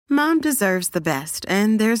Mom deserves the best,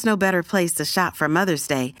 and there's no better place to shop for Mother's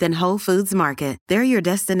Day than Whole Foods Market. They're your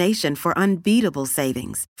destination for unbeatable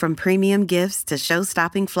savings, from premium gifts to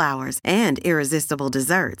show-stopping flowers and irresistible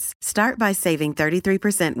desserts. Start by saving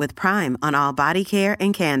 33% with Prime on all body care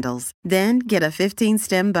and candles. Then get a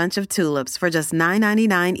 15-stem bunch of tulips for just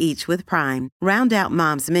 $9.99 each with Prime. Round out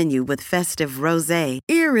Mom's menu with festive rosé,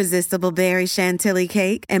 irresistible berry chantilly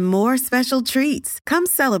cake, and more special treats. Come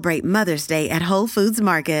celebrate Mother's Day at Whole Foods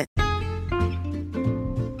Market.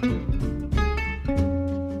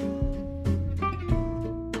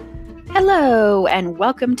 Hello, and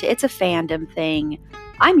welcome to It's a Fandom Thing.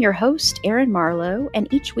 I'm your host, Erin Marlowe,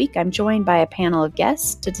 and each week I'm joined by a panel of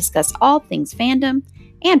guests to discuss all things fandom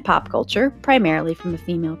and pop culture, primarily from a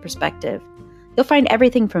female perspective. You'll find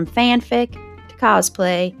everything from fanfic, to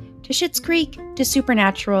cosplay, to Schitt's Creek, to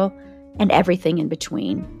Supernatural, and everything in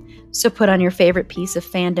between. So put on your favorite piece of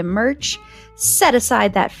fandom merch, set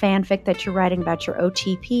aside that fanfic that you're writing about your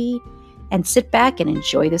OTP, and sit back and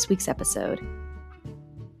enjoy this week's episode.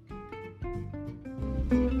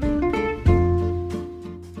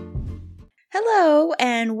 Hello,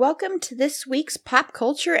 and welcome to this week's pop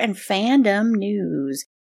culture and fandom news.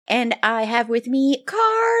 And I have with me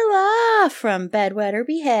Carla from Bedwetter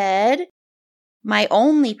Behead, my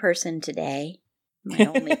only person today. My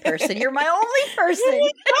only person. You're my only person.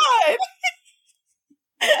 Oh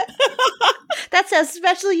my God. That's how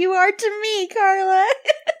special you are to me, Carla.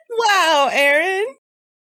 Wow, Erin.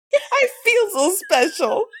 I feel so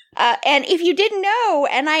special. And if you didn't know,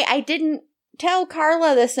 and I didn't tell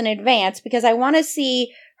Carla this in advance because I want to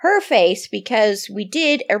see her face, because we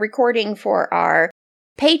did a recording for our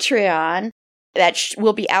Patreon that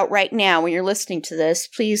will be out right now when you're listening to this.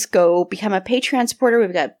 Please go become a Patreon supporter.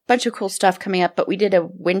 We've got a bunch of cool stuff coming up, but we did a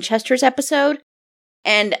Winchester's episode,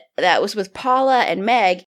 and that was with Paula and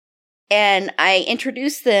Meg, and I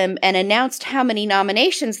introduced them and announced how many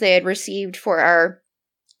nominations they had received for our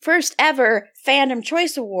first ever Fandom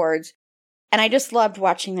Choice Awards, and I just loved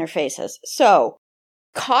watching their faces. So,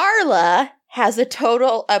 Carla has a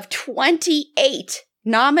total of 28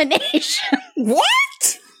 nominations. What?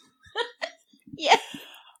 Yeah.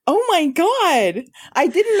 Oh my God. I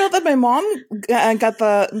didn't know that my mom got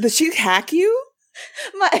did she hack you?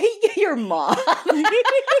 Your mom.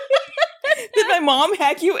 Did my mom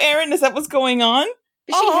hack you, Erin? Is that what's going on?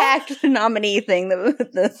 She hacked the nominee thing.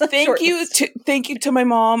 Thank you to my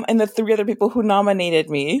mom and the 3 other people who nominated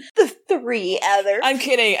me. The 3 others. I'm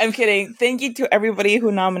kidding. Thank you to everybody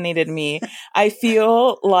who nominated me. I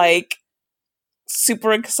feel like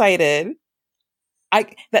super excited.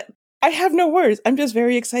 I have no words. I'm just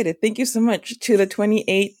very excited. Thank you so much to the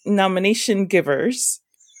 28 nomination givers.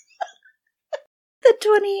 The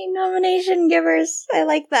 28 nomination givers. I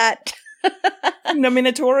like that.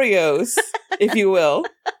 Nominatorios, if you will.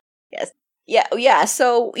 Yes. Yeah.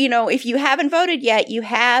 So, if you haven't voted yet, you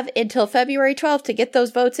have until February 12th to get those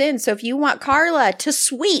votes in. So if you want Carla to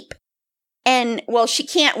sweep, and, well, she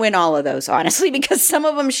can't win all of those, honestly, because some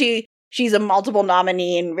of them she's a multiple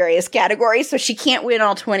nominee in various categories, so she can't win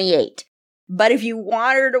all 28. But if you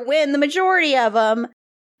want her to win the majority of them,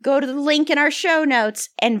 go to the link in our show notes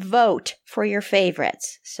and vote for your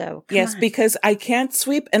favorites. So, yes, because I can't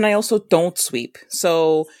sweep and I also don't sweep.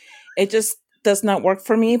 So it just does not work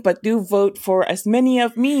for me, but do vote for as many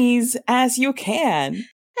of me's as you can.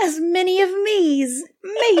 As many of me's.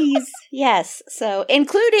 Yes. So,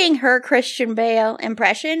 including her Christian Bale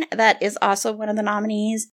impression, that is also one of the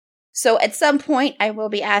nominees. So at some point, I will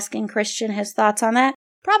be asking Christian his thoughts on that,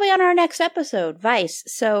 probably on our next episode, Vice.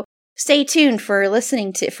 So stay tuned for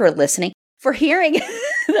hearing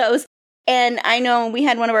those. And I know we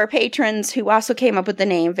had one of our patrons who also came up with the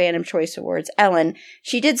name Fandom Choice Awards, Ellen.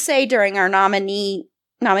 She did say during our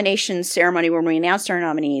nomination ceremony when we announced our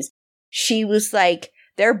nominees, she was like,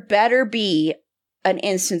 there better be an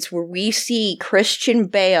instance where we see Christian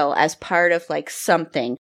Bale as part of like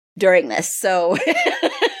something during this. So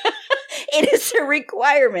it is a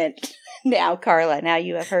requirement now, Carla. Now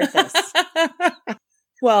you have heard this.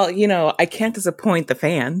 Well, I can't disappoint the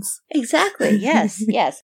fans. Exactly. Yes.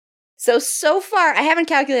 So far, I haven't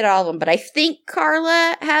calculated all of them, but I think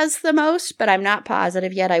Carla has the most, but I'm not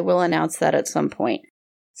positive yet. I will announce that at some point.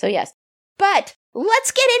 So yes. But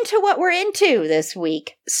let's get into what we're into this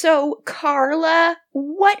week. So, Carla,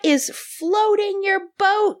 what is floating your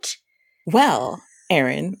boat? Well,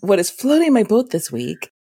 Erin, what is floating my boat this week?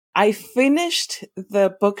 I finished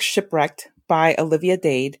the book Shipwrecked by Olivia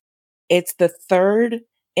Dade. It's the 3rd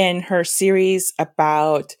in her series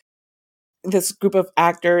about this group of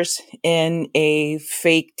actors in a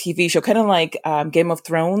fake TV show, kind of like Game of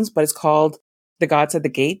Thrones, but it's called The Gods at the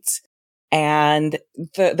Gates. And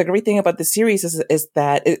the great thing about the series is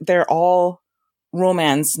that they're all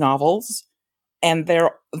romance novels, and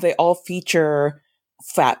they all feature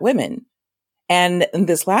fat women. And in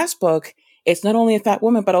this last book, it's not only a fat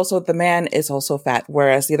woman, but also the man is also fat.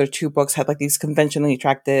 Whereas the other two books had like these conventionally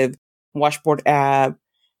attractive washboard ab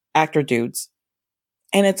actor dudes.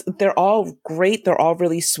 And they're all great. They're all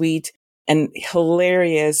really sweet and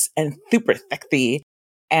hilarious and super sexy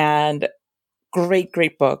and great,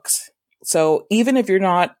 great books. So even if you're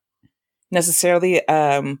not necessarily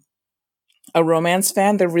a romance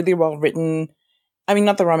fan, they're really well written. I mean,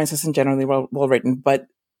 not the romance isn't generally well written, but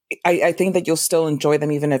I think that you'll still enjoy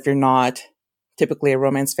them even if you're not typically a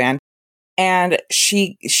romance fan. And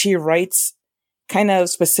she writes kind of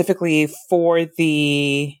specifically for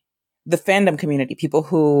the fandom community, people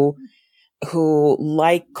who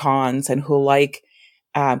like cons and who like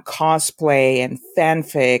cosplay and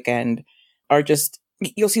fanfic, and are just,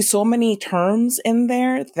 you'll see so many terms in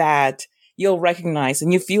there that you'll recognize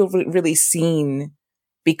and you feel really seen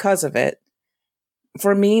because of it.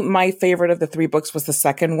 For me, my favorite of the three books was the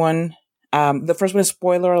second one. The first one is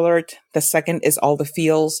Spoiler Alert. The second is All the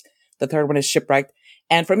Feels. The third one is Shipwrecked.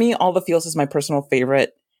 And for me, All the Feels is my personal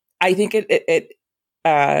favorite. I think it's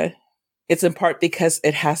in part because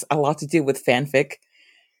it has a lot to do with fanfic.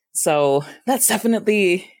 So that's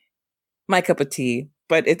definitely my cup of tea.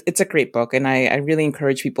 But it's a great book, and I really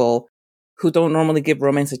encourage people who don't normally give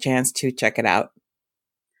romance a chance to check it out.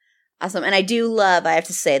 Awesome. And I do love, I have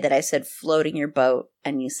to say that I said floating your boat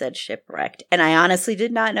and you said shipwrecked. And I honestly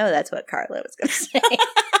did not know that's what Carla was going to say.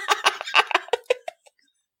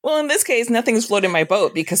 Well, in this case, nothing's floating my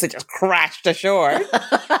boat because it just crashed ashore.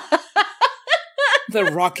 The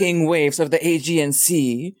rocking waves of the Aegean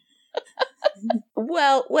Sea.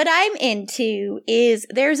 Well, what I'm into is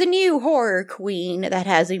there's a new horror queen that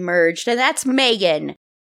has emerged, and that's Megan.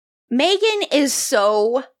 Megan is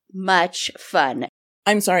so much fun.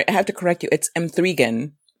 I'm sorry, I have to correct you. It's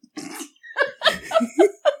M3gan.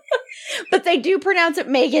 But they do pronounce it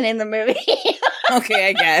Megan in the movie. Okay,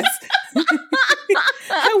 I guess.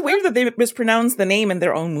 How weird that they mispronounce the name in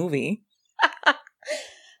their own movie.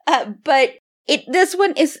 But this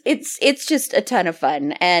one it's just a ton of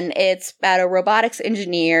fun, and it's about a robotics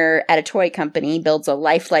engineer at a toy company builds a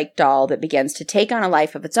lifelike doll that begins to take on a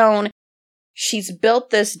life of its own. She's built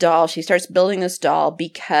this doll. She starts building this doll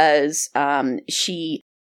because she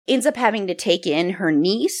ends up having to take in her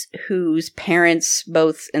niece, whose parents,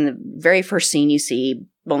 both in the very first scene you see,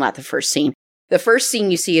 well, not the first scene. The first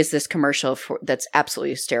scene you see is this commercial that's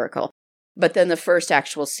absolutely hysterical. But then the first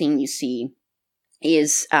actual scene you see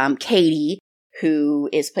is Katie, who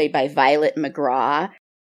is played by Violet McGraw.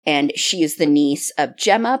 And she is the niece of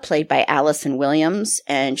Gemma, played by Allison Williams.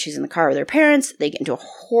 And she's in the car with her parents. They get into a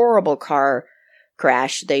horrible car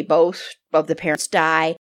crash. Both of the parents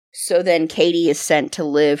die. So then Katie is sent to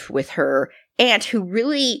live with her aunt, who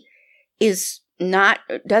really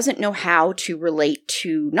doesn't know how to relate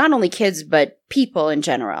to not only kids, but people in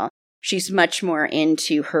general. She's much more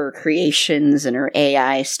into her creations and her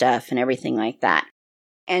AI stuff and everything like that.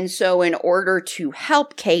 And so in order to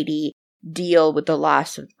help Katie deal with the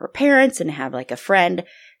loss of her parents and have like a friend,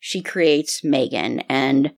 she creates Megan.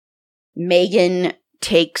 And Megan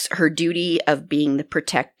takes her duty of being the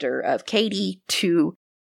protector of Katie to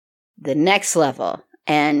the next level.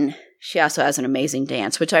 And she also has an amazing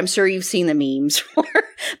dance, which I'm sure you've seen the memes for,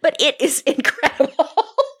 but it is incredible.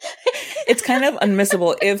 It's kind of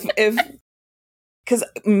unmissable because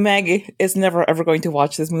Meg is never ever going to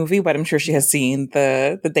watch this movie, but I'm sure she has seen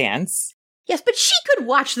the dance. Yes, but she could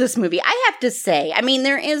watch this movie, I have to say. I mean,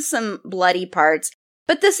 there is some bloody parts,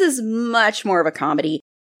 but this is much more of a comedy.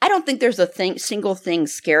 I don't think there's a single thing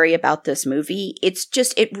scary about this movie. It's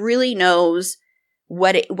just, it really knows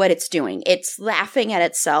what it's doing. It's laughing at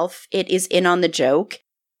itself. It is in on the joke.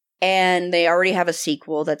 And they already have a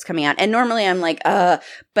sequel that's coming out. And normally I'm like, but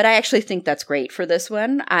I actually think that's great for this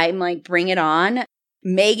one. I'm like, bring it on.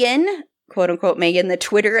 Megan, quote unquote Megan, the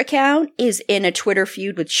Twitter account is in a Twitter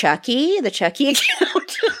feud with Chucky, the Chucky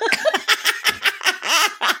account.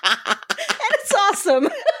 And it's awesome.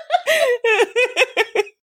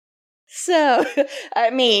 So,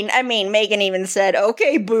 I mean, Megan even said,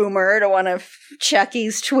 "Okay, boomer," to one of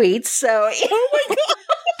Chucky's tweets. So, oh my god.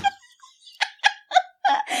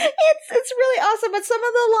 It's really awesome, but some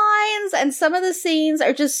of the lines and some of the scenes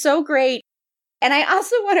are just so great. And I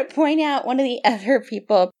also want to point out one of the other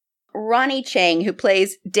people, Ronnie Chang, who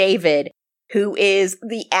plays David, who is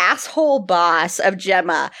the asshole boss of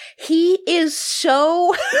Gemma. He is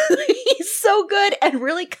so he's so good and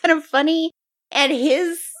really kind of funny. And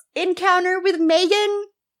his encounter with Megan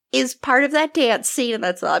is part of that dance scene, and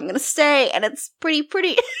that's all I'm going to say. And it's pretty,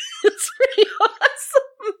 it's pretty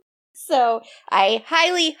awesome. So I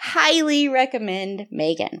highly, highly recommend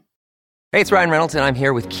Megan. Hey, it's Ryan Reynolds, and I'm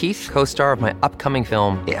here with Keith, co-star of my upcoming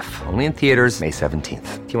film, If, only in theaters May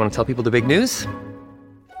 17th. Do you want to tell people the big news?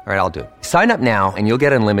 All right, I'll do it. Sign up now and you'll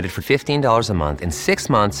get unlimited for $15 a month and 6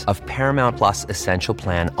 months of Paramount Plus Essential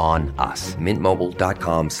Plan on us.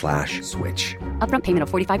 MintMobile.com/switch. Upfront payment of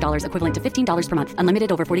 $45 equivalent to $15 per month.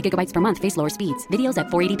 Unlimited over 40 gigabytes per month. Face lower speeds. Videos at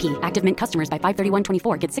 480p. Active Mint customers by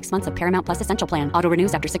 531.24 get 6 months of Paramount Plus Essential Plan. Auto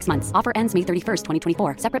renews after 6 months. Offer ends May 31st,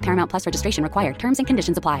 2024. Separate Paramount Plus registration required. Terms and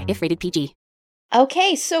conditions apply if rated PG.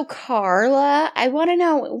 Okay, so Carla, I want to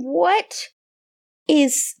know, what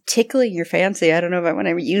is tickling your fancy? I don't know if I want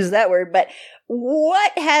to use that word, but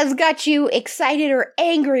what has got you excited or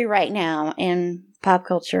angry right now in pop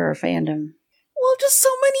culture or fandom? Well, just so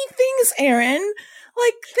many things, Erin.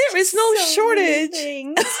 Like, there is no shortage.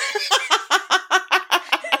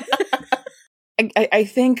 I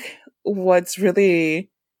think what's really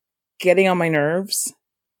getting on my nerves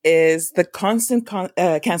is the constant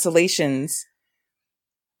cancellations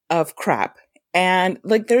of crap. And,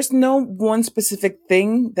 like, there's no one specific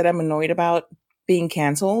thing that I'm annoyed about being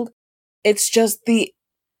canceled. It's just the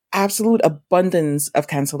absolute abundance of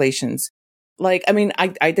cancellations. Like, I mean,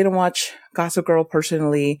 I didn't watch Gossip Girl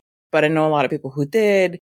personally, but I know a lot of people who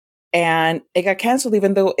did. And it got canceled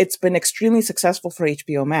even though it's been extremely successful for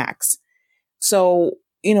HBO Max. So,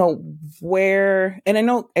 you know, and I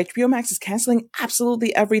know HBO Max is canceling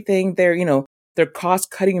absolutely everything. They're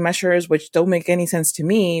cost-cutting measures, which don't make any sense to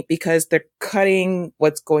me because they're cutting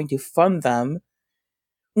what's going to fund them.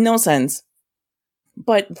 No sense.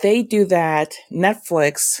 But they do that.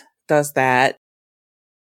 Netflix does that.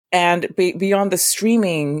 And beyond the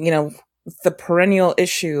streaming, the perennial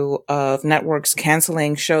issue of networks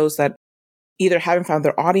canceling shows that either haven't found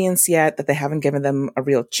their audience yet, that they haven't given them a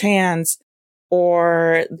real chance,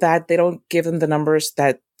 or that they don't give them the numbers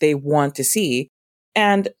that they want to see.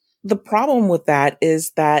 And the problem with that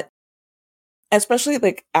is that, especially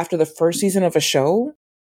like after the first season of a show,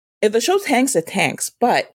 if the show tanks, it tanks.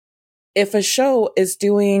 But if a show is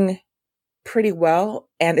doing pretty well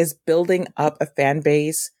and is building up a fan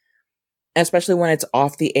base, especially when it's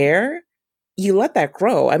off the air, you let that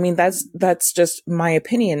grow. I mean, that's just my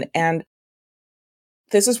opinion. And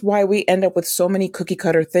this is why we end up with so many cookie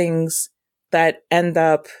cutter things that end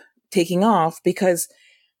up taking off, because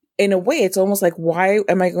in a way, it's almost like, why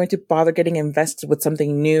am I going to bother getting invested with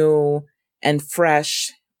something new and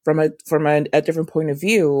fresh from a different point of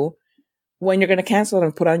view when you're going to cancel it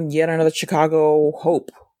and put on yet another Chicago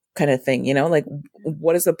Hope kind of thing? Like,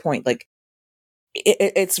 what is the point? Like,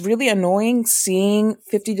 it's really annoying seeing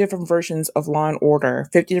 50 different versions of Law and Order,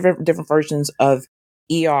 50 different versions of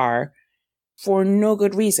ER for no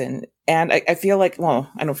good reason. And I feel like,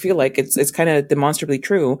 well, I don't feel like it's kind of demonstrably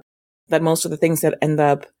true that most of the things that end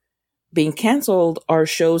up being canceled are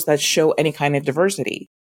shows that show any kind of diversity.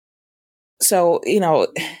 So,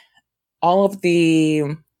 all of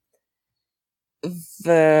there's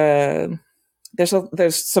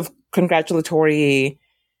some congratulatory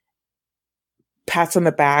pats on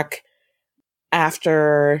the back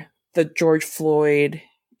after the George Floyd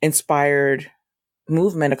inspired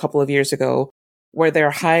movement a couple of years ago, where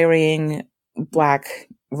they're hiring Black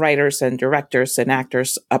writers and directors and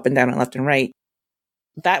actors up and down and left and right.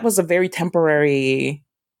 That was a very temporary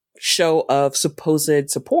show of supposed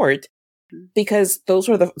support, because those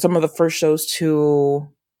were some of the first shows to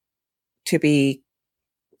be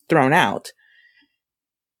thrown out.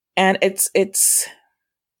 And it's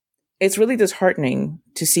really disheartening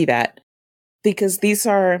to see that, because these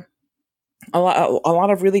are a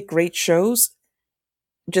lot of really great shows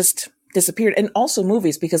just disappeared. And also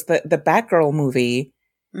movies, because the Batgirl movie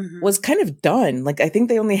was kind of done. Like, I think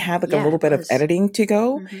they only had a little bit of editing to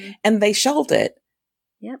go, and they shelved it.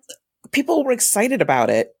 Yep. People were excited about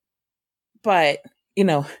it, but,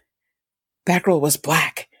 Batgirl was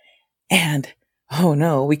Black, and oh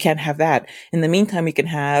no, we can't have that. In the meantime, we can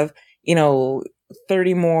have,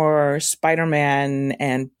 30 more Spider-Man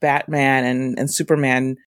and Batman and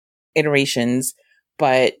Superman iterations.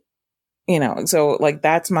 But, so like,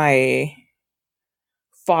 that's my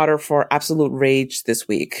fodder for absolute rage this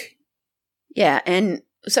week. Yeah, and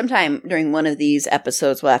sometime during one of these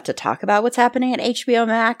episodes, we'll have to talk about what's happening at HBO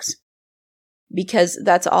Max, because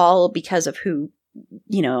that's all because of who,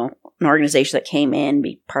 an organization that came in,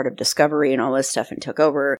 be part of Discovery and all this stuff and took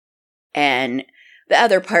over. And the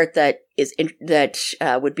other part that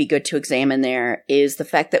would be good to examine there is the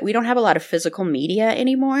fact that we don't have a lot of physical media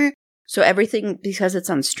anymore. So everything, because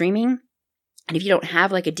it's on streaming, and if you don't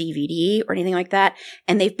have like a DVD or anything like that,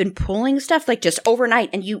 and they've been pulling stuff like just overnight,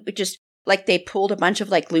 and you just like they pulled a bunch of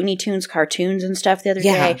like Looney Tunes cartoons and stuff the other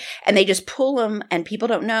day, and they just pull them and people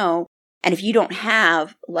don't know. And if you don't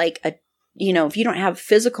have like if you don't have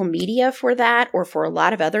physical media for that, or for a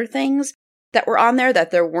lot of other things that were on there,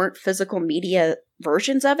 that there weren't physical media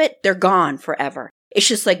versions of it, they're gone forever. It's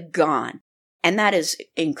just like gone. And that is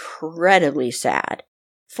incredibly sad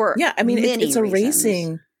for many it's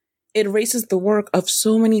erasing. It erases the work of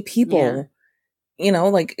so many people,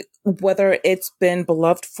 like whether it's been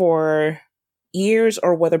beloved for years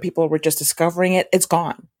or whether people were just discovering it, it's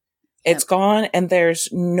gone. Yep. It's gone, and there's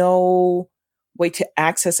no way to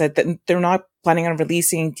access it. They're not planning on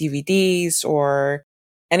releasing DVDs or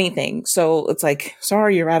anything. So it's like,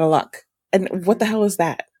 sorry, you're out of luck. And what the hell is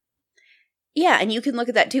that? Yeah, and you can look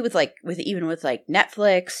at that too with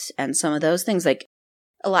Netflix and some of those things. Like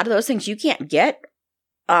a lot of those things you can't get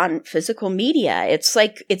on physical media. It's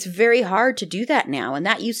like it's very hard to do that now, and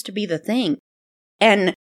that used to be the thing.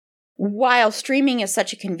 And while streaming is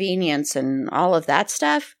such a convenience and all of that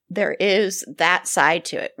stuff, there is that side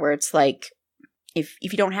to it where it's like if you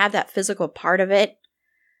don't have that physical part of it,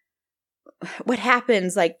 what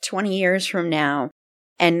happens like 20 years from now?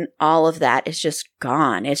 And all of that is just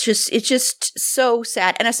gone. It's just so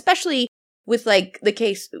sad. And especially with in the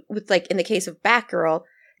case of Batgirl,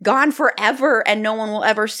 gone forever and no one will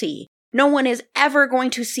ever see. No one is ever going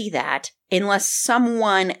to see that unless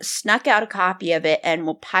someone snuck out a copy of it and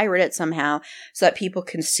will pirate it somehow so that people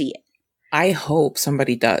can see it. I hope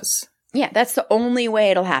somebody does. Yeah, that's the only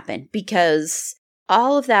way it'll happen, because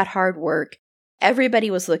all of that hard work, everybody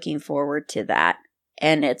was looking forward to that,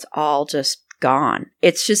 and it's all just gone.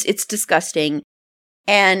 It's disgusting.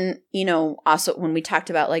 And, also when we talked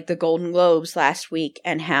about like the Golden Globes last week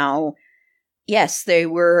and how, yes, they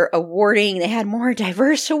had more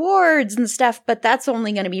diverse awards and stuff, but that's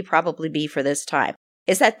only going to probably be for this time.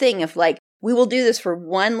 It's that thing of like, we will do this for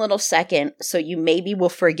one little second, so you maybe will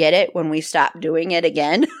forget it when we stop doing it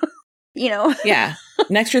again. Yeah.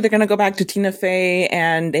 Next year, they're going to go back to Tina Fey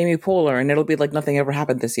and Amy Poehler, and it'll be like nothing ever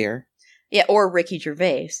happened this year. Yeah, or Ricky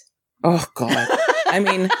Gervais. Oh, God. I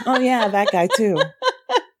mean, that guy, too.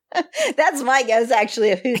 That's my guess,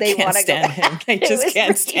 actually, of who they want to go back him. I just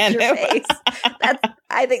can't stand him.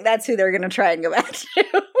 I think that's who they're going to try and go back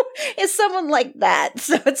to, is someone like that.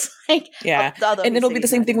 So it's like... Yeah, and it'll be the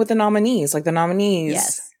same thing with the nominees. Like the nominees,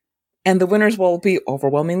 yes, and the winners will be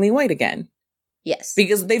overwhelmingly white again. Yes.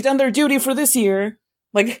 Because they've done their duty for this year.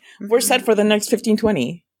 Like, we're set for the next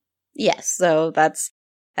 15-20. Yes, so that's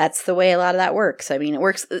the way a lot of that works. I mean, it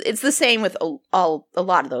works. It's the same with a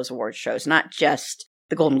lot of those award shows, not just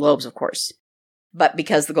the Golden Globes, of course, but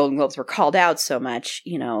because the Golden Globes were called out so much,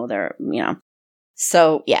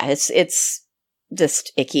 So yeah, it's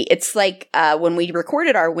just icky. It's like when we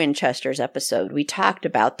recorded our Winchesters episode, we talked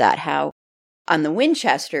about that. How on the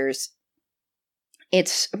Winchesters,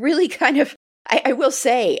 it's really kind of. I will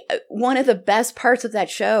say one of the best parts of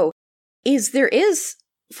that show is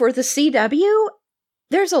for the CW.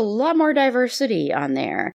 There's a lot more diversity on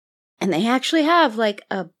there. And they actually have like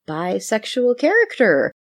a bisexual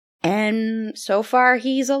character. And so far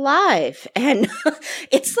he's alive. And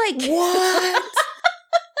it's like, what?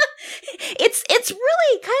 it's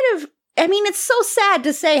really kind of, I mean, it's so sad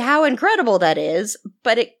to say how incredible that is,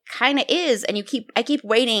 but it kind of is. And I keep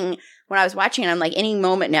waiting when I was watching it. I'm like, any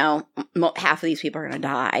moment now, half of these people are going to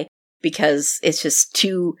die because it's just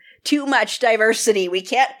too much diversity. We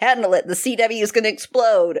can't handle it. The CW is going to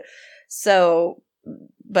explode. So,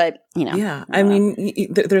 but, Yeah, I mean,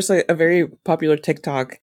 there's a very popular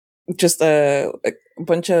TikTok, just a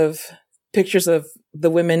bunch of pictures of the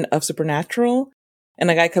women of Supernatural.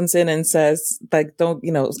 And a guy comes in and says, like,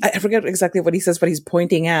 I forget exactly what he says, but he's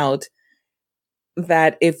pointing out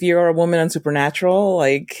that if you're a woman on Supernatural,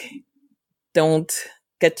 like, don't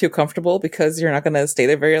get too comfortable because you're not going to stay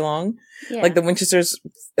there very long. Yeah. Like the Winchester's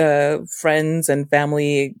friends and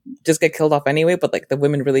family just get killed off anyway, but like the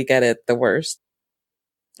women really get it the worst.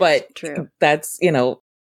 But true. That's,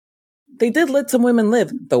 they did let some women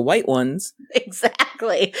live, the white ones.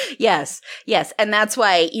 Exactly. Yes. And that's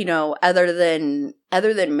why, other than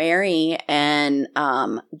Mary and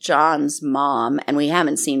John's mom, and we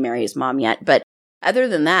haven't seen Mary's mom yet, but other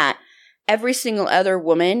than that, every single other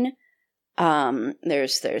woman,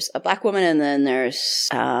 there's a black woman, and then there's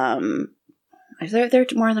is there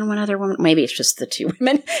more than one other woman? Maybe it's just the two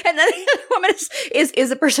women, and then the other woman is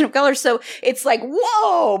a person of color. So it's like,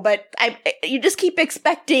 whoa! But you just keep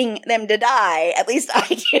expecting them to die. At least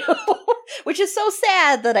I do, which is so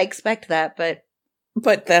sad that I expect that. But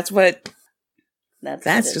that's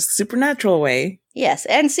just the Supernatural way. Yes,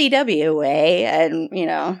 and CWA, and, you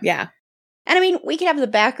know. Yeah. And I mean, we can have the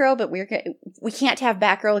Batgirl, but we can't have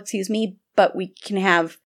Batgirl, excuse me, but we can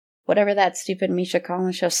have whatever that stupid Misha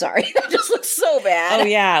Collins show. Sorry, that just looks so bad. Oh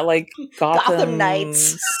yeah, like Gotham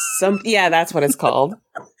Knights. Yeah, that's what it's called.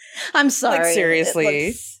 I'm sorry. Like,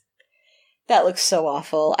 seriously. That looks so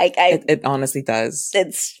awful. It honestly does.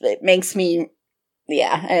 It makes me,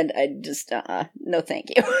 yeah, and I just, no thank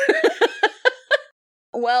you.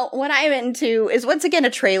 Well, what I'm into is once again a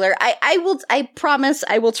trailer. I promise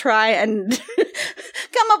I will try and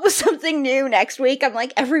come up with something new next week. I'm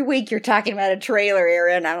like, every week you're talking about a trailer,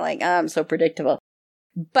 Erin. I'm like, I'm so predictable.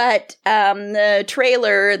 But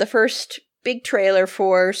the first big trailer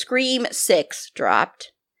for Scream 6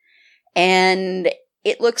 dropped. And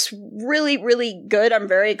it looks really, really good. I'm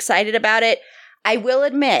very excited about it. I will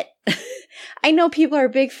admit, I know people are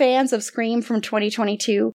big fans of Scream from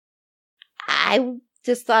 2022. I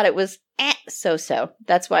just thought it was so-so.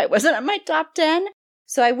 That's why it wasn't on my top 10.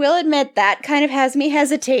 So I will admit that kind of has me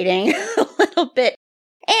hesitating a little bit.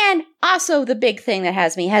 And also the big thing that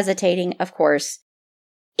has me hesitating, of course,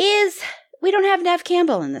 is we don't have Neve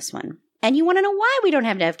Campbell in this one. And you want to know why we don't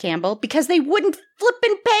have Neve Campbell? Because they wouldn't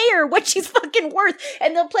flippin' pay her what she's fucking worth.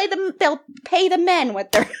 And they'll pay the men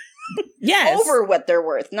what they're over what they're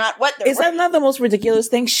worth, not what they're worth. Is that not the most ridiculous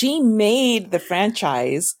thing? She made the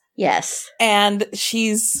franchise. Yes. And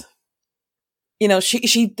she's, you know,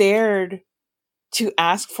 she dared to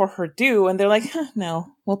ask for her due, and they're like, no,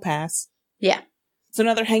 we'll pass. Yeah. So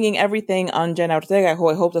now they're hanging everything on Jenna Ortega, who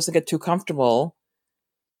I hope doesn't get too comfortable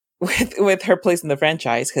with her place in the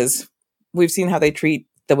franchise, because we've seen how they treat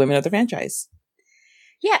the women of the franchise.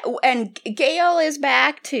 Yeah, and Gail is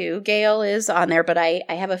back too. Gail is on there, but I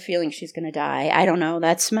have a feeling she's going to die. I don't know.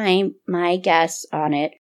 That's my guess on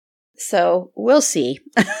it. So we'll see.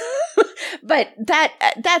 But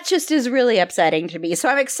that just is really upsetting to me. So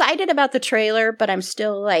I'm excited about the trailer, but I'm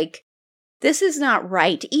still like, this is not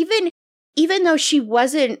right. Even though she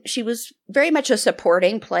was very much a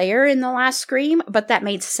supporting player in the last Scream, but that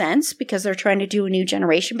made sense because they're trying to do a new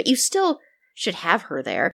generation, but you still should have her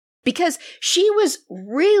there because she was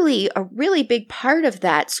really a really big part of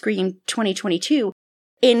that Scream 2022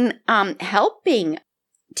 in helping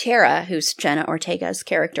Tara, who's Jenna Ortega's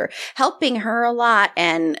character, helping her a lot.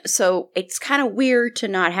 And so it's kind of weird to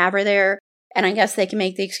not have her there. And I guess they can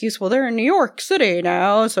make the excuse, well, they're in New York City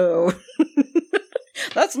now, so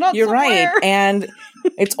that's not You're somewhere. right. And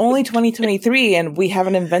it's only 2023, and we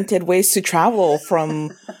haven't invented ways to travel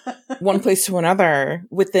from one place to another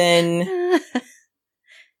within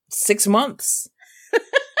 6 months.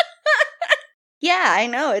 Yeah, I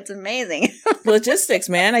know. It's amazing. Logistics,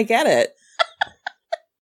 man. I get it.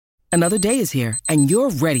 Another day is here, and you're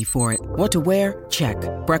ready for it. What to wear? Check.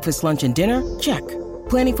 Breakfast, lunch, and dinner? Check.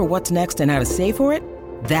 Planning for what's next and how to save for it?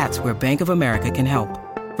 That's where Bank of America can help.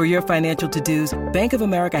 For your financial to-dos, Bank of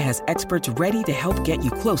America has experts ready to help get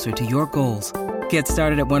you closer to your goals. Get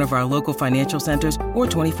started at one of our local financial centers or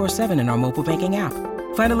 24/7 in our mobile banking app.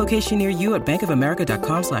 Find a location near you at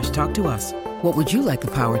bankofamerica.com/talktous. What would you like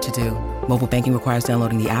the power to do? Mobile banking requires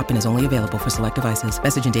downloading the app and is only available for select devices.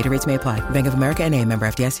 Message and data rates may apply. Bank of America NA, member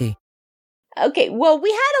FDIC. Okay, well,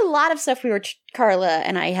 we had a lot of stuff Carla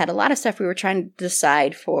and I had a lot of stuff we were trying to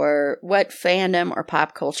decide for what fandom or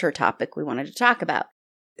pop culture topic we wanted to talk about.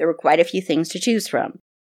 There were quite a few things to choose from.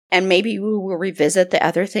 And maybe we will revisit the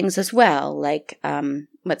other things as well, like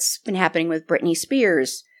what's been happening with Britney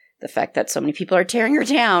Spears, the fact that so many people are tearing her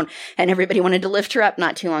down and everybody wanted to lift her up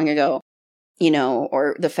not too long ago. You know,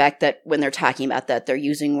 or the fact that when they're talking about that, they're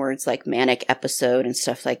using words like manic episode and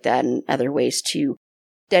stuff like that and other ways to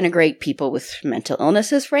denigrate people with mental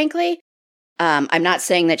illnesses, frankly. I'm not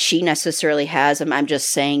saying that she necessarily has them. I'm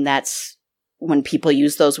just saying that's when people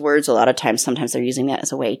use those words, a lot of times, sometimes they're using that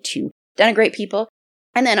as a way to denigrate people.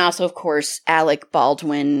 And then also, of course, Alec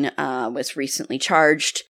Baldwin was recently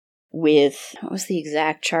charged with, what was the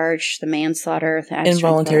exact charge? The manslaughter?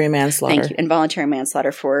 Involuntary manslaughter. Thank you. Involuntary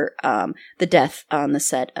manslaughter for the death on the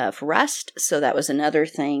set of Rust. So that was another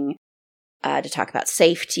thing to talk about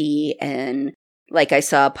safety. And like I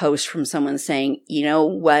saw a post from someone saying, you know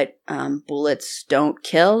what bullets don't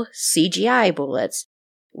kill? CGI bullets.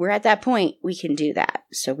 We're at that point, we can do that.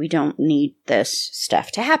 So we don't need this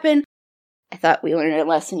stuff to happen. I thought we learned a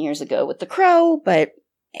lesson years ago with The Crow, but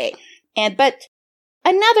hey. But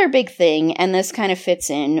another big thing, and this kind of fits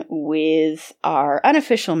in with our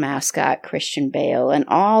unofficial mascot, Christian Bale, and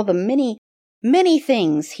all the many, many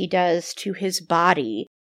things he does to his body.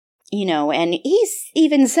 You know, and he's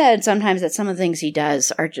even said sometimes that some of the things he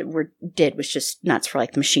does was just nuts for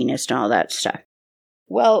like The Machinist and all that stuff.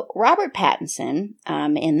 Well, Robert Pattinson,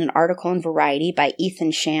 in an article in Variety by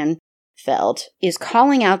Ethan Schanfeld, is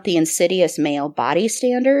calling out the insidious male body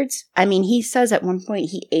standards. I mean, he says at one point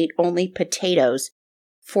he ate only potatoes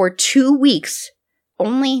for 2 weeks,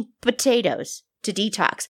 only potatoes to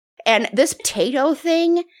detox. And this potato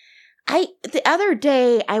thing, the other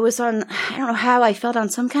day I was on, I don't know how, I felt on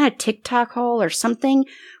some kind of TikTok hole or something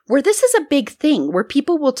where this is a big thing where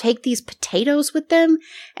people will take these potatoes with them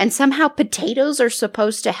and somehow potatoes are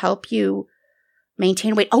supposed to help you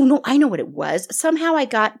maintain weight. Oh no, I know what it was. Somehow I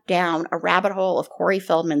got down a rabbit hole of Corey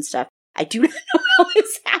Feldman stuff. I do not know how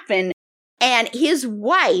this happened. And his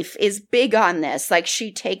wife is big on this. Like,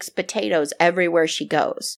 she takes potatoes everywhere she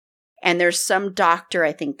goes. And there's some doctor,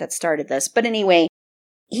 I think, that started this. But anyway,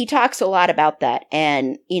 he talks a lot about that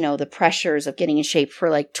and, the pressures of getting in shape for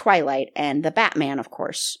like Twilight and the Batman, of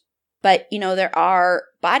course. But, there are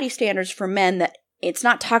body standards for men that it's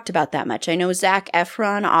not talked about that much. I know Zac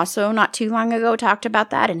Efron also not too long ago talked about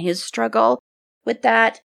that and his struggle with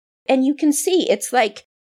that. And you can see it's like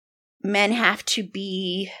men have to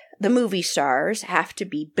be, the movie stars have to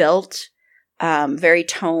be built, very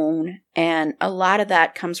toned. And a lot of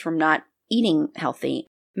that comes from not eating healthy.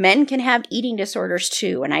 Men can have eating disorders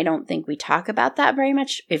too, and I don't think we talk about that very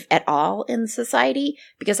much, if at all, in society,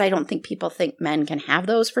 because I don't think people think men can have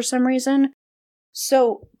those for some reason.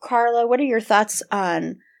 So, Carla, what are your thoughts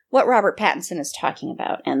on what Robert Pattinson is talking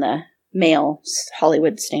about and the male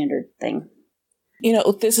Hollywood standard thing?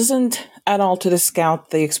 This isn't at all to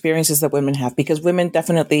discount the experiences that women have, because women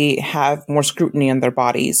definitely have more scrutiny on their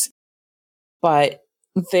bodies. But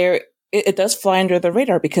it does fly under the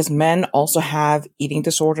radar because men also have eating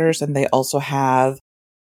disorders and they also have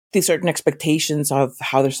these certain expectations of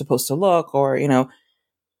how they're supposed to look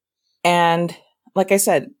and like I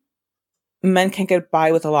said, men can get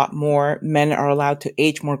by with a lot more. Men are allowed to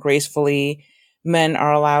age more gracefully. Men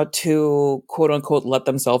are allowed to quote unquote let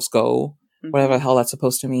themselves go, whatever the hell that's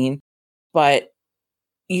supposed to mean. But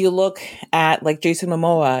you look at like Jason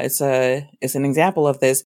Momoa is an example of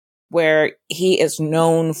this, where he is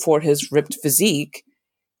known for his ripped physique,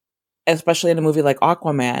 especially in a movie like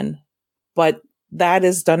Aquaman. But that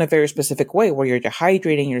is done a very specific way, where you're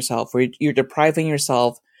dehydrating yourself, where you're depriving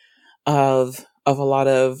yourself of a lot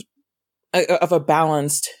of a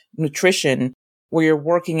balanced nutrition, where you're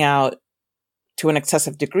working out to an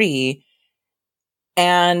excessive degree.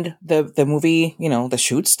 And the movie, the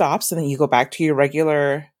shoot stops, and then you go back to your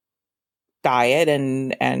regular diet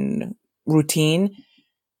and routine.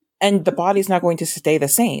 And the body's not going to stay the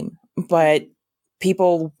same. But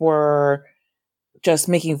people were just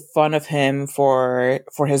making fun of him for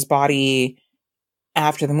his body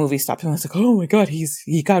after the movie stopped. And I was like, oh my God,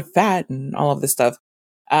 he got fat and all of this stuff.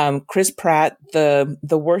 Chris Pratt, the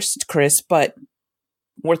worst Chris, but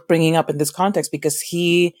worth bringing up in this context because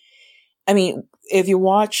if you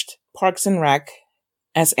watched Parks and Rec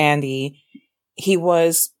as Andy, he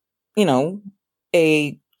was,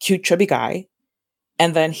 a cute, chubby guy.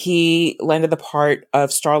 And then he landed the part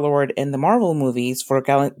of Star-Lord in the Marvel movies for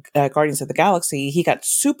Guardians of the Galaxy. He got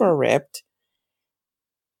super ripped.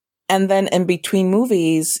 And then in between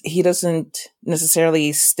movies, he doesn't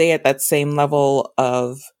necessarily stay at that same level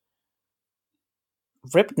of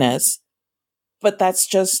rippedness. But that's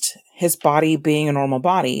just his body being a normal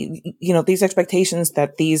body. These expectations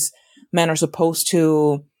that these men are supposed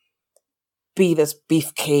to be this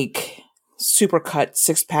beefcake, super cut,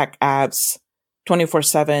 six-pack abs,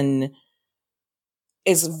 24/7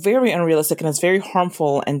 is very unrealistic, and it's very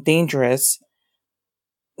harmful and dangerous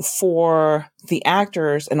for the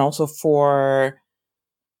actors and also for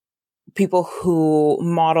people who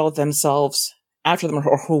model themselves after them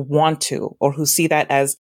or who want to, or who see that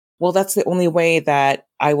as, well, that's the only way that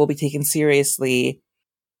I will be taken seriously.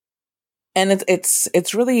 And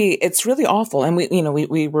it's really awful. And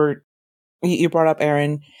you brought up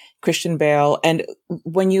Aaron, Christian Bale. And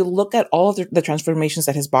when you look at all of the transformations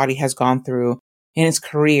that his body has gone through in his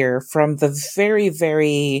career, from the very,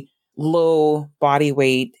 very low body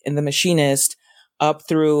weight in The Machinist up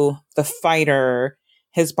through The Fighter,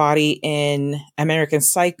 his body in American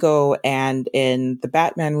Psycho and in the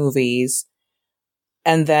Batman movies,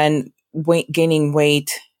 and then gaining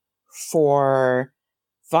weight for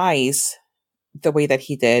Vice the way that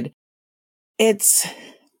he did, it's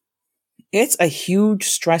a huge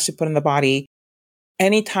stress to put on the body.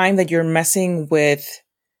 Anytime that you're messing with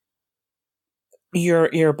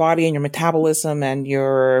your body and your metabolism and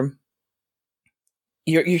your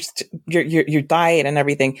diet and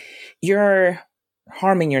everything, you're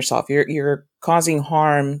harming yourself. You're causing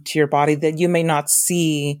harm to your body that you may not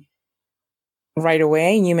see right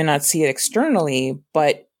away, and you may not see it externally,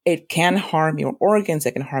 but it can harm your organs.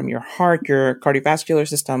 It can harm your heart, your cardiovascular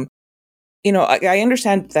system. I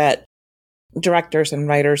understand that directors and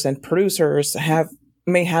writers and producers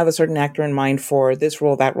may have a certain actor in mind for this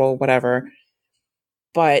role, that role, whatever.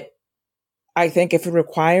 But I think if it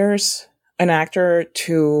requires an actor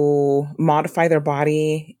to modify their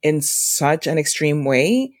body in such an extreme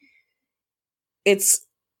way, it's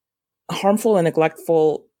harmful and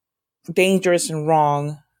neglectful, dangerous and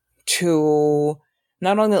wrong to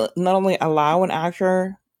not only allow an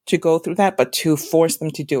actor to go through that, but to force them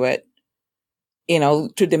to do it,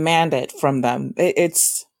 to demand it from them.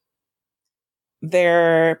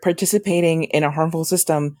 They're participating in a harmful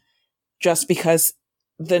system just because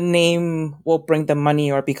the name will bring them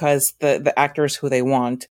money or because the actor is who they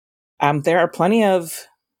want. There are plenty of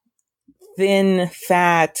thin,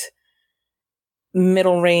 fat,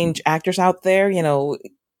 middle-range actors out there.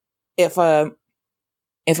 If a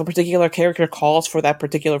particular character calls for that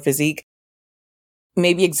particular physique,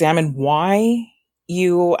 maybe examine why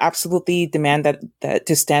you absolutely demand that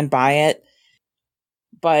to stand by it.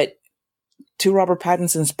 But to Robert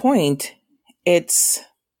Pattinson's point, it's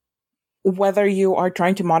whether you are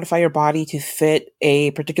trying to modify your body to fit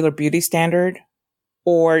a particular beauty standard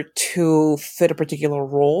or to fit a particular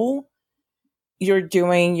role, you're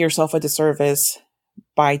doing yourself a disservice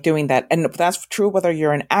by doing that. And that's true whether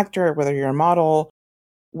you're an actor, whether you're a model,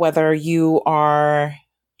 whether you are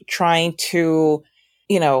trying to,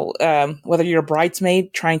 whether you're a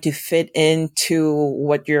bridesmaid trying to fit into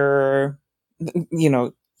what the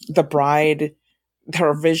bride,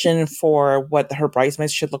 her vision for what her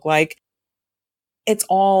bridesmaids should look like. It's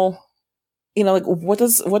all, what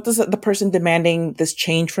does the person demanding this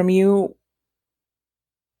change from you,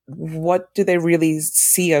 what do they really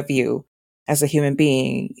see of you as a human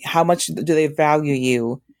being? How much do they value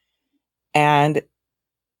you? And,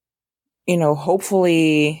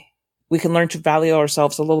 hopefully we can learn to value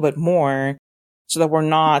ourselves a little bit more so that we're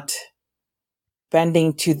not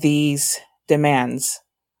bending to these demands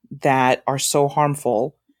that are so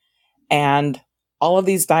harmful. And all of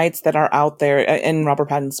these diets that are out there, and Robert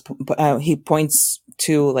Pattinson, he points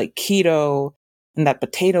to like keto and that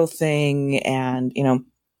potato thing, and,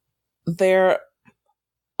 they're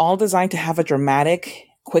all designed to have a dramatic,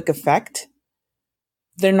 quick effect.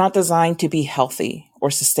 They're not designed to be healthy or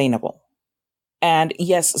sustainable. And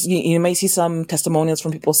yes, you may see some testimonials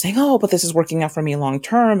from people saying, oh, but this is working out for me long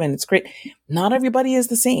term and it's great. Not everybody is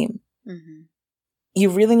the same. Mm-hmm. You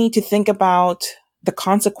really need to think about the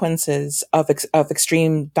consequences of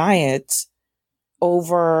extreme diets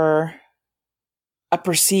over a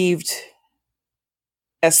perceived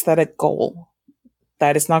aesthetic goal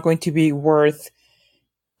that is not going to be worth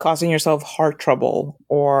causing yourself heart trouble,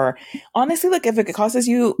 or honestly, like if it causes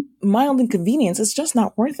you mild inconvenience, it's just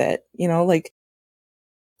not worth it.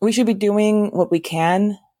 We should be doing what we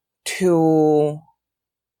can to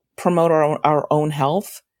promote our own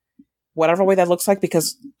health, whatever way that looks like,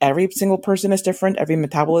 because every single person is different. Every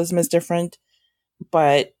metabolism is different.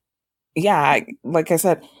 But yeah, like I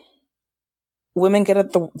said, women get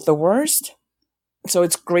it the worst. So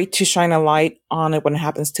it's great to shine a light on it when it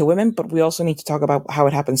happens to women, but we also need to talk about how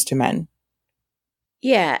it happens to men.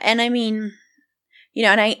 Yeah. And I mean,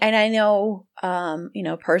 and I know,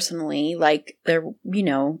 personally, like there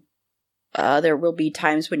will be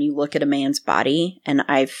times when you look at a man's body, and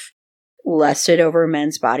I've lusted over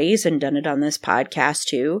men's bodies and done it on this podcast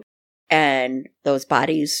too. And those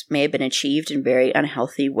bodies may have been achieved in very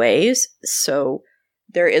unhealthy ways. So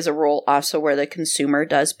there is a role also where the consumer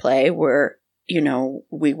does play, where,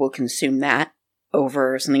 we will consume that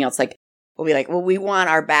over something else. Like, we'll be like, well, we want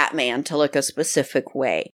our Batman to look a specific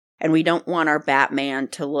way. And we don't want our Batman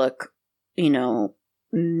to look, even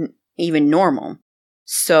normal.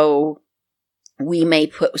 So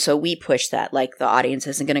we push that, like the audience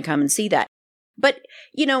isn't going to come and see that. But,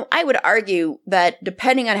 I would argue that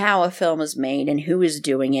depending on how a film is made and who is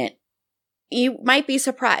doing it, you might be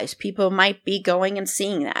surprised. People might be going and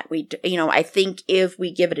seeing that. I think if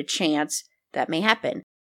we give it a chance, that may happen.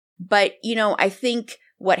 But, I think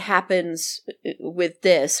what happens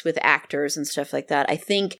with actors and stuff like that, I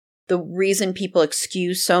think the reason people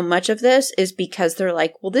excuse so much of this is because they're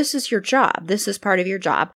like, well, this is your job. This is part of your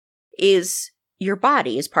job. Is your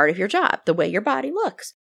body is part of your job, the way your body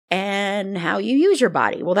looks and how you use your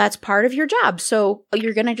body. Well, that's part of your job. So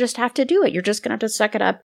you're going to just have to do it. You're just going to have to suck it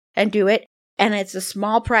up and do it. And it's a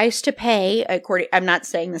small price to pay. I'm not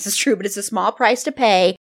saying this is true, but it's a small price to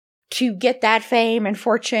pay to get that fame and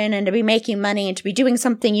fortune and to be making money and to be doing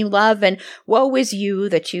something you love. And woe is you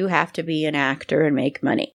that you have to be an actor and make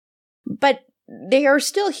money. But they are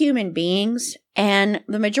still human beings. And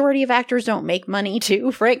the majority of actors don't make money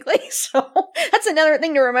too, frankly. So that's another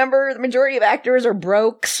thing to remember. The majority of actors are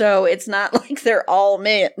broke, so it's not like they're all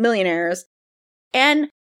millionaires. And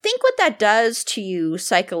think what that does to you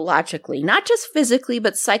psychologically, not just physically,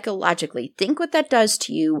 but psychologically. Think what that does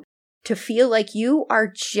to you to feel like you are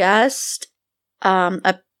just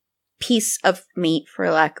a piece of meat, for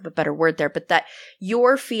lack of a better word there, but that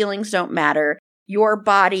your feelings don't matter. Your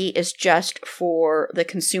body is just for the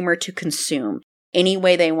consumer to consume any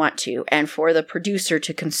way they want to, and for the producer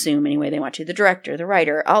to consume any way they want to, the director, the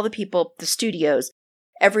writer, all the people, the studios,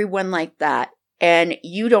 everyone like that. And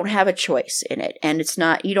you don't have a choice in it, and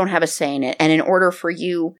you don't have a say in it. And in order for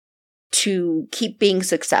you to keep being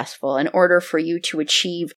successful, in order for you to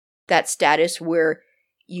achieve that status where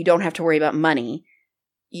you don't have to worry about money,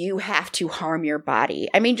 you have to harm your body.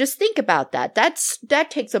 I mean, just think about that. That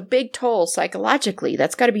takes a big toll psychologically.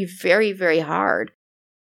 That's got to be very, very hard.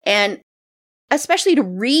 And especially to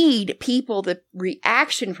read people, the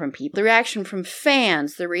reaction from people, the reaction from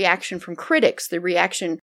fans, the reaction from critics, the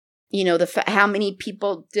reaction, how many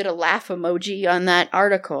people did a laugh emoji on that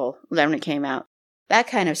article when it came out. That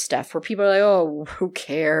kind of stuff where people are like, oh, who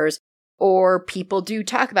cares? Or people do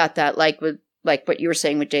talk about that, like what you were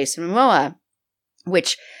saying with Jason Momoa.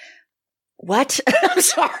 Which, what? I'm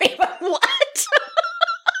sorry, but what?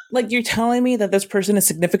 Like, you're telling me that this person is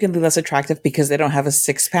significantly less attractive because they don't have a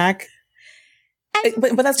six-pack?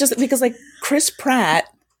 But that's just because, like, Chris Pratt,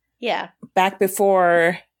 back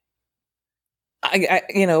before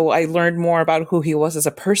I learned more about who he was as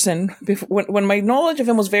a person. When my knowledge of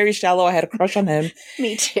him was very shallow, I had a crush on him.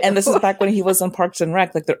 Me too. And this is back when he was on Parks and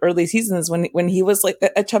Rec, like the early seasons when he was like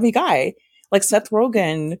a chubby guy. Like Seth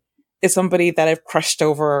Rogen is somebody that I've crushed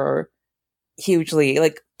over hugely.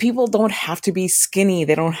 Like, people don't have to be skinny.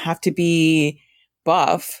 They don't have to be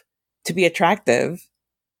buff to be attractive.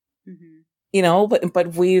 Mm-hmm.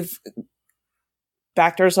 But we've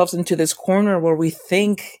backed ourselves into this corner where we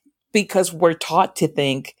think, because we're taught to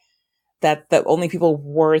think, that the only people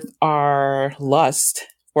worth our lust,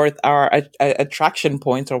 worth our attraction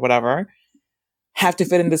points or whatever, have to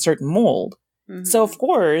fit in this certain mold. Mm-hmm. So, of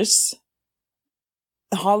course,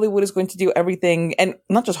 Hollywood is going to do everything, and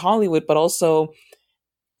not just Hollywood, but also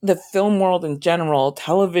the film world in general,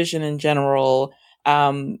 television in general,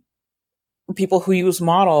 people who use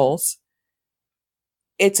models.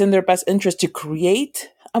 It's in their best interest to create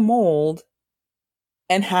a mold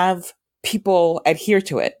and have people adhere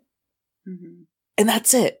to it. Mm-hmm. And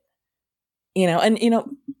that's it.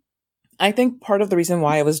 I think part of the reason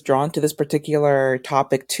why I was drawn to this particular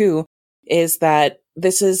topic too is that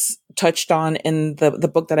this is touched on in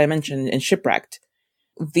the book that I mentioned in Shipwrecked.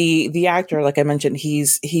 The actor, like I mentioned,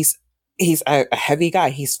 he's a heavy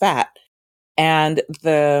guy. He's fat. And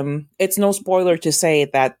it's no spoiler to say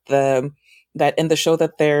that that in the show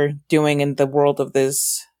that they're doing in the world of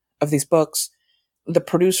these books, the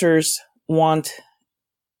producers want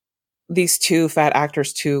these two fat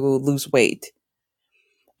actors to lose weight.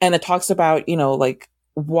 And it talks about, like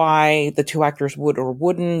why the two actors would or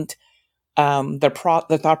wouldn't,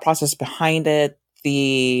 the thought process behind it,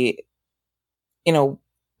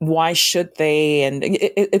 why should they? And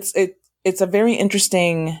it's a very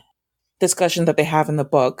interesting discussion that they have in the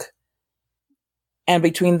book. And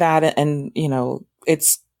between that and,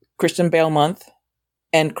 it's Christian Bale month,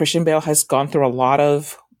 and Christian Bale has gone through a lot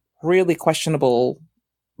of really questionable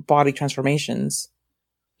body transformations.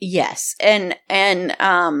 Yes. And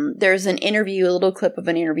there's an interview, a little clip of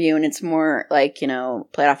an interview, and it's more like,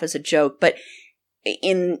 played off as a joke, but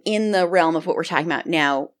in the realm of what we're talking about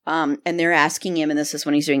now, and they're asking him, and this is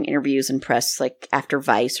when he's doing interviews and press, like after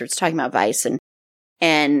Vice, or it's talking about Vice,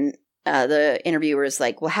 and the interviewer is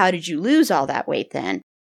like, well, how did you lose all that weight then?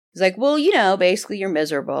 He's like, well, basically you're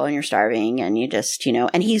miserable and you're starving and you just,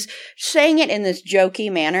 and he's saying it in this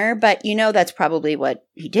jokey manner, but that's probably what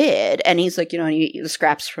he did. And he's like, you eat the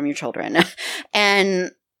scraps from your children.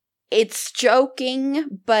 And it's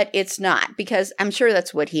joking, but it's not, because I'm sure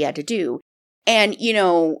that's what he had to do. And,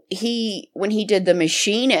 when he did The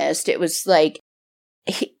Machinist, it was like,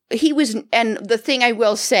 he was, and the thing I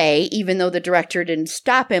will say, even though the director didn't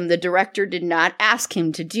stop him, the director did not ask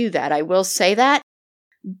him to do that. I will say that.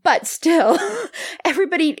 But still,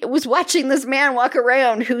 everybody was watching this man walk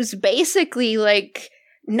around who's basically like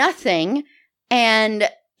nothing. And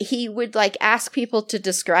he would like ask people to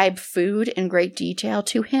describe food in great detail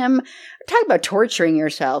to him. Talk about torturing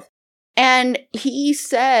yourself. And he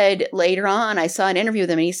said later on, I saw an interview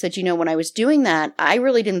with him, and he said, when I was doing that, I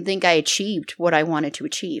really didn't think I achieved what I wanted to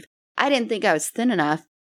achieve. I didn't think I was thin enough.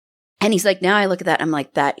 And he's like, now I look at that, I'm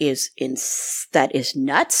like, that is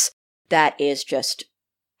nuts. That is just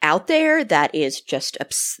out there that is just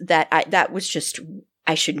that was just,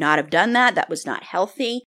 I should not have done that. That was not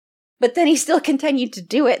healthy. But then he still continued to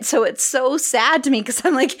do it. So it's so sad to me because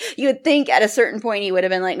I'm like, you would think at a certain point he would have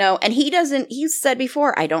been like, no. And he's said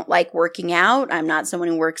before, I don't like working out. I'm not someone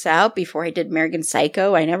who works out. Before I did American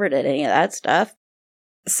Psycho, I never did any of that stuff.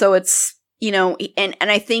 So it's, and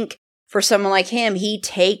I think for someone like him, he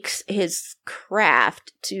takes his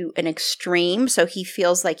craft to an extreme. So he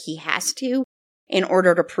feels like he has to in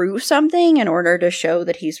order to prove something, in order to show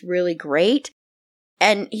that he's really great.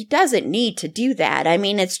 And he doesn't need to do that. I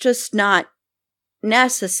mean, it's just not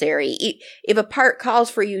necessary. If a part calls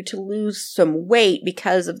for you to lose some weight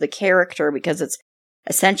because of the character, because it's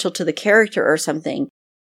essential to the character or something,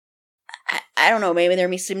 I don't know, maybe there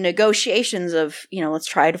may be some negotiations of, let's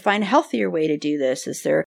try to find a healthier way to do this. Is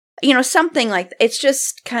there, something like, it's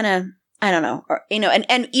just kind of, I don't know, or,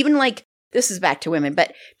 and even like, this is back to women,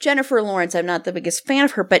 but Jennifer Lawrence, I'm not the biggest fan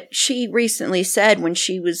of her, but she recently said when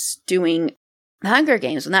she was doing The Hunger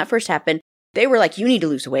Games, when that first happened, they were like, you need to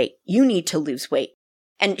lose weight. You need to lose weight.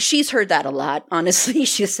 And she's heard that a lot. Honestly,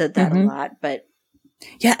 she said that a lot, but.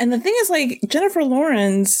 Yeah. And the thing is, like, Jennifer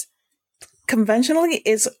Lawrence conventionally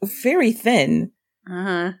is very thin.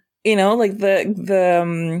 Uh-huh. Like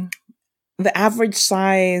the average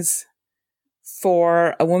size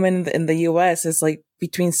for a woman in the US is like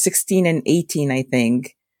between 16 and 18, I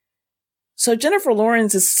think. So Jennifer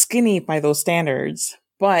Lawrence is skinny by those standards.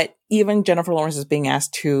 But even Jennifer Lawrence is being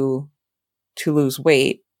asked to lose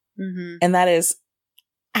weight. Mm-hmm. And that is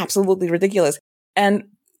absolutely ridiculous. And,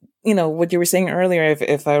 what you were saying earlier,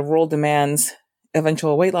 if a role demands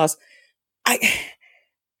eventual weight loss,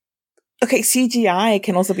 CGI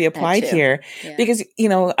can also be applied here. Yeah. Because,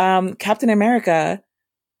 Captain America,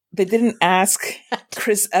 they didn't ask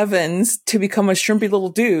Chris Evans to become a shrimpy little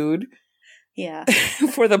dude. Yeah.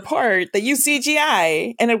 For the part. They used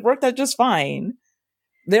CGI and it worked out just fine.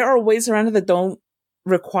 There are ways around it that don't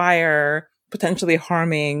require potentially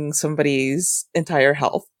harming somebody's entire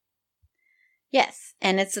health. Yes.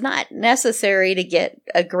 And it's not necessary to get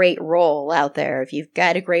a great role out there. If you've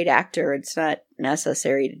got a great actor, it's not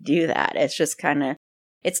necessary to do that. It's just kind of,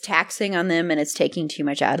 it's taxing on them and it's taking too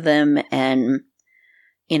much out of them. And,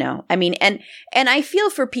 I mean, and I feel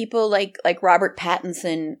for people like Robert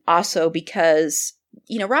Pattinson also because,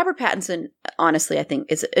 Robert Pattinson, honestly, I think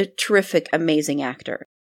is a terrific, amazing actor.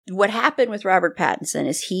 What happened with Robert Pattinson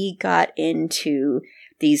is he got into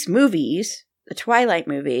these movies, the Twilight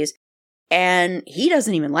movies, and he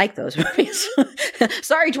doesn't even like those movies.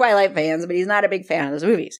 Sorry, Twilight fans, but he's not a big fan of those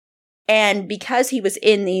movies. And because he was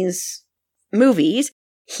in these movies,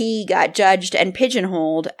 he got judged and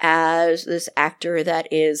pigeonholed as this actor that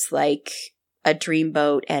is like a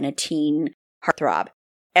dreamboat and a teen heartthrob.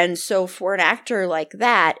 And so for an actor like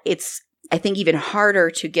that, it's, I think, even harder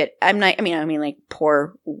to get, I mean, like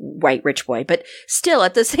poor white rich boy, but still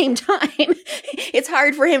at the same time, it's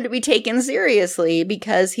hard for him to be taken seriously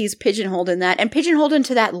because he's pigeonholed in that and pigeonholed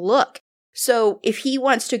into that look. So if he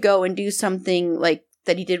wants to go and do something like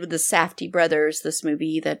that he did with the Safdie brothers, this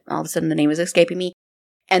movie that all of a sudden the name is escaping me,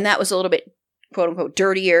 and that was a little bit quote unquote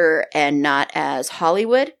dirtier and not as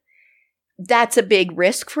Hollywood, that's a big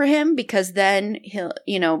risk for him because then he'll,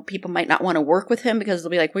 people might not want to work with him because they'll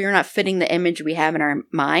be like, well, you're not fitting the image we have in our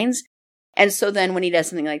minds. And so then when he does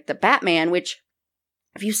something like the Batman, which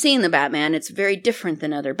if you've seen the Batman, it's very different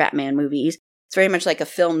than other Batman movies. It's very much like a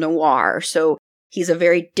film noir. So he's a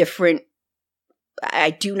very different, I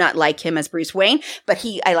do not like him as Bruce Wayne, but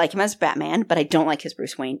I like him as Batman, but I don't like his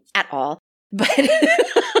Bruce Wayne at all.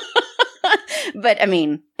 But I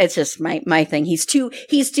mean, it's just my thing. He's too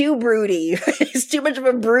broody. He's too much of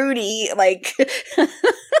a broody, like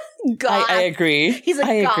goth. I agree. He's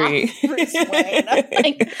a goth Bruce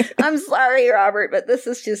Wayne. I'm sorry, Robert, but this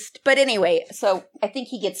is just. But anyway, so I think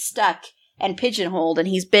he gets stuck and pigeonholed, and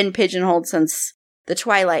he's been pigeonholed since the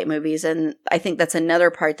Twilight movies, and I think that's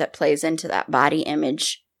another part that plays into that body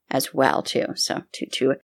image as well, too. So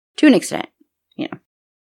to an extent,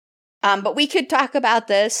 But we could talk about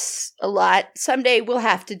this a lot. Someday we'll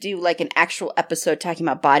have to do like an actual episode talking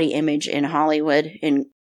about body image in Hollywood and,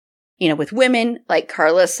 with women. Like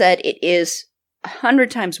Carla said, it is 100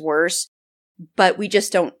 times worse, but we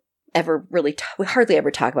just don't ever really, we hardly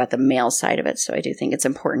ever talk about the male side of it. So I do think it's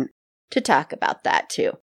important to talk about that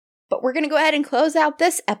too. But we're going to go ahead and close out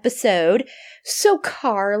this episode. So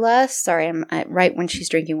Carla, sorry, I'm right when she's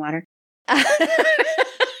drinking water.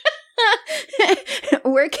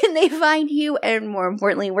 Where can they find you? And more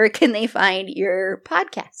importantly, where can they find your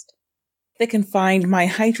podcast? They can find my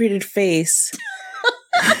hydrated face.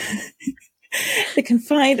 They can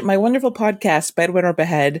find my wonderful podcast, Bedwin or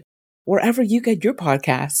Behead, wherever you get your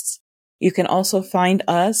podcasts. You can also find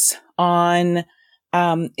us on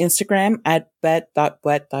Instagram at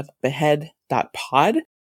bed.wet.behead.pod,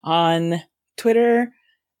 on Twitter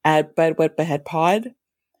at bedwetbeheadpod.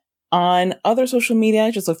 On other social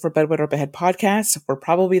media, just look for Bedwet or Behead Podcast. We're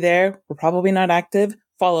probably there. We're probably not active.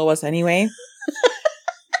 Follow us anyway.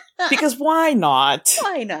 Because why not?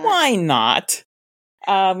 Why not? Why not?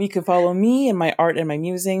 You can follow me and my art and my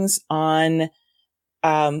musings on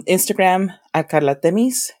Instagram at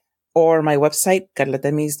Carlatemis, or my website,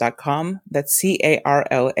 carlatemis.com. That's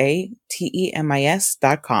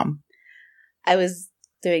CARLATEMIS.com. I was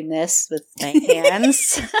doing this with my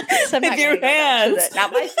hands. So with your hands.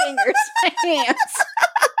 Not my fingers, my hands.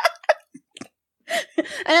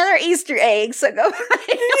 Another Easter egg, so go. I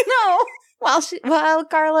don't know. While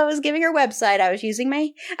Carla was giving her website, I was using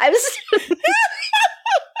my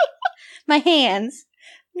hands.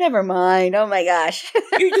 Never mind. Oh my gosh.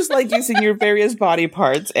 You just like using your various body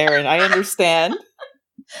parts, Erin. I understand.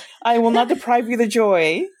 I will not deprive you the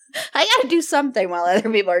joy. I gotta do something while other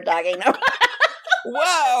people are talking. No.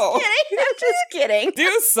 Whoa. I'm just kidding.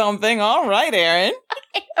 Do something. All right, Erin.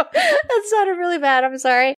 That sounded really bad. I'm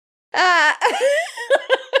sorry.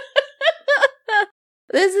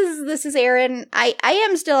 This is Erin. I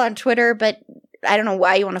am still on Twitter, but I don't know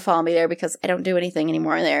why you want to follow me there, because I don't do anything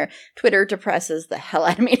anymore there. Twitter depresses the hell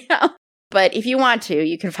out of me now. But if you want to,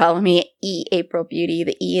 you can follow me, April Beauty.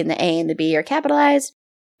 The E and the A and the B are capitalized.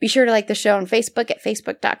 Be sure to like the show on Facebook at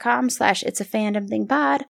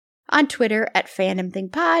facebook.com/itsafandom-thing-pod. On Twitter at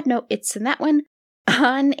fandom-thing-pod. No it's in that one.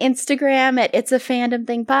 On Instagram at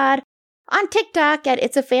itsafandom-thing-pod. On TikTok at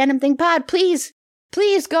itsafandom-thing-pod. Please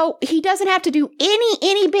go. He doesn't have to do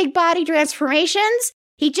any big body transformations.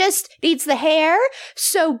 He just needs the hair.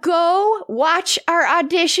 So go watch our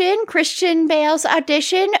audition, Christian Bale's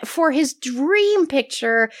audition for his dream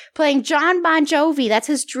picture playing John Bon Jovi. That's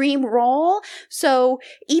his dream role. So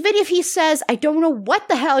even if he says, I don't know what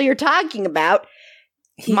the hell you're talking about,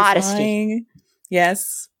 He's modesty. Lying.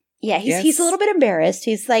 Yes. Yeah, he's a little bit embarrassed.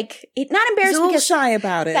 He's like, not embarrassed, he's a little because shy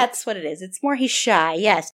about it. That's what it is. It's more he's shy,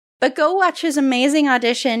 yes. But go watch his amazing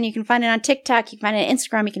audition. You can find it on TikTok. You can find it on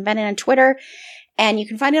Instagram. You can find it on Twitter. And you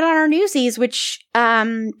can find it on our Newsies, which,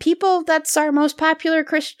 that's our most popular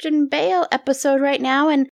Christian Bale episode right now.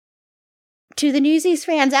 And to the Newsies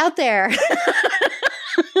fans out there,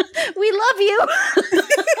 we love you.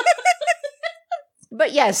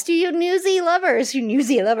 But yes, to you Newsy lovers, you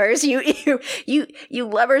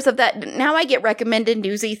lovers of that. Now I get recommended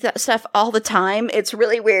Newsy stuff all the time. It's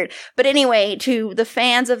really weird. But anyway, to the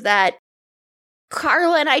fans of that,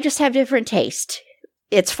 Carla and I just have different taste.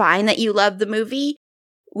 It's fine that you love the movie.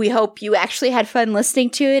 We hope you actually had fun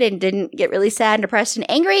listening to it and didn't get really sad and depressed and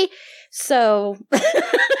angry. So,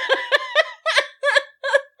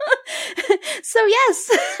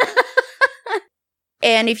 yes.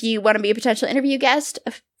 And if you want to be a potential interview guest,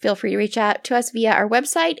 feel free to reach out to us via our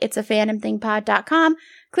website. It's afandomthingpod.com.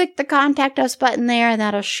 Click the contact us button there, and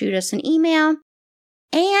that'll shoot us an email.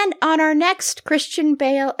 And on our next Christian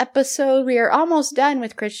Bale episode, we are almost done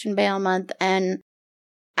with Christian Bale month, and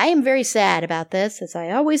I am very sad about this, as I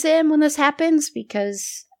always am when this happens,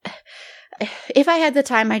 because if I had the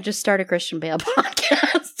time, I'd just start a Christian Bale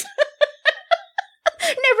podcast.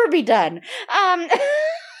 Never be done.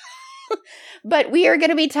 But we are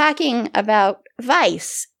going to be talking about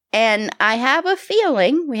Vice, and I have a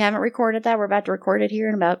feeling, we haven't recorded that, we're about to record it here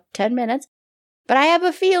in about 10 minutes, but I have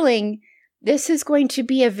a feeling this is going to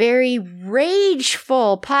be a very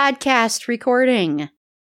rageful podcast recording.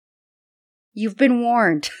 You've been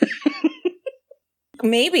warned.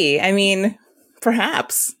 Maybe. I mean,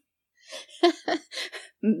 perhaps.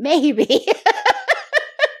 Maybe.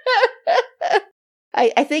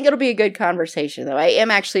 I think it'll be a good conversation, though. I am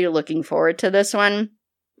actually looking forward to this one,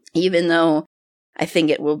 even though I think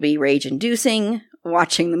it will be rage-inducing.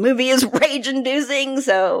 Watching the movie is rage-inducing,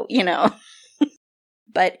 so,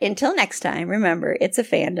 But until next time, remember, it's a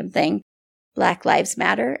fandom thing. Black Lives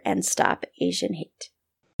Matter and stop Asian hate.